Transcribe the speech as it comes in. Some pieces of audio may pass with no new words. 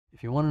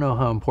If you want to know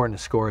how important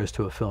a score is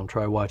to a film,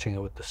 try watching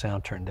it with the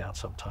sound turned down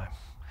sometime.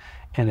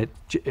 And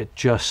it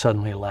just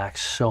suddenly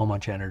lacks so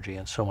much energy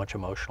and so much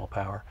emotional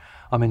power.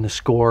 I mean, the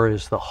score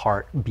is the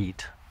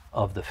heartbeat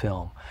of the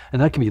film.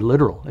 And that can be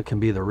literal. It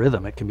can be the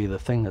rhythm. It can be the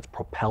thing that's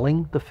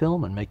propelling the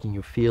film and making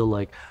you feel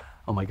like,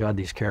 oh my God,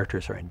 these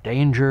characters are in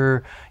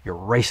danger. You're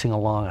racing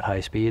along at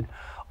high speed.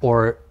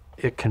 Or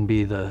it can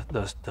be the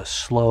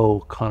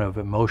slow kind of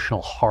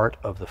emotional heart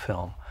of the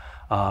film.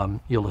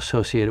 You'll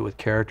associate it with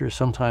characters.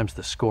 Sometimes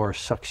the score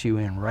sucks you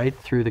in right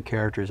through the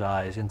characters'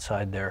 eyes,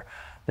 inside their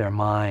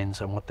minds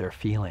and what they're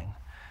feeling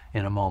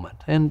in a moment.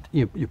 And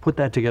you put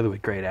that together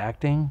with great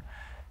acting,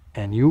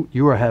 and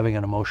you are having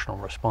an emotional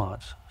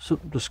response. So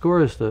the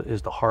score is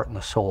the heart and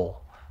the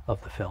soul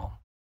of the film.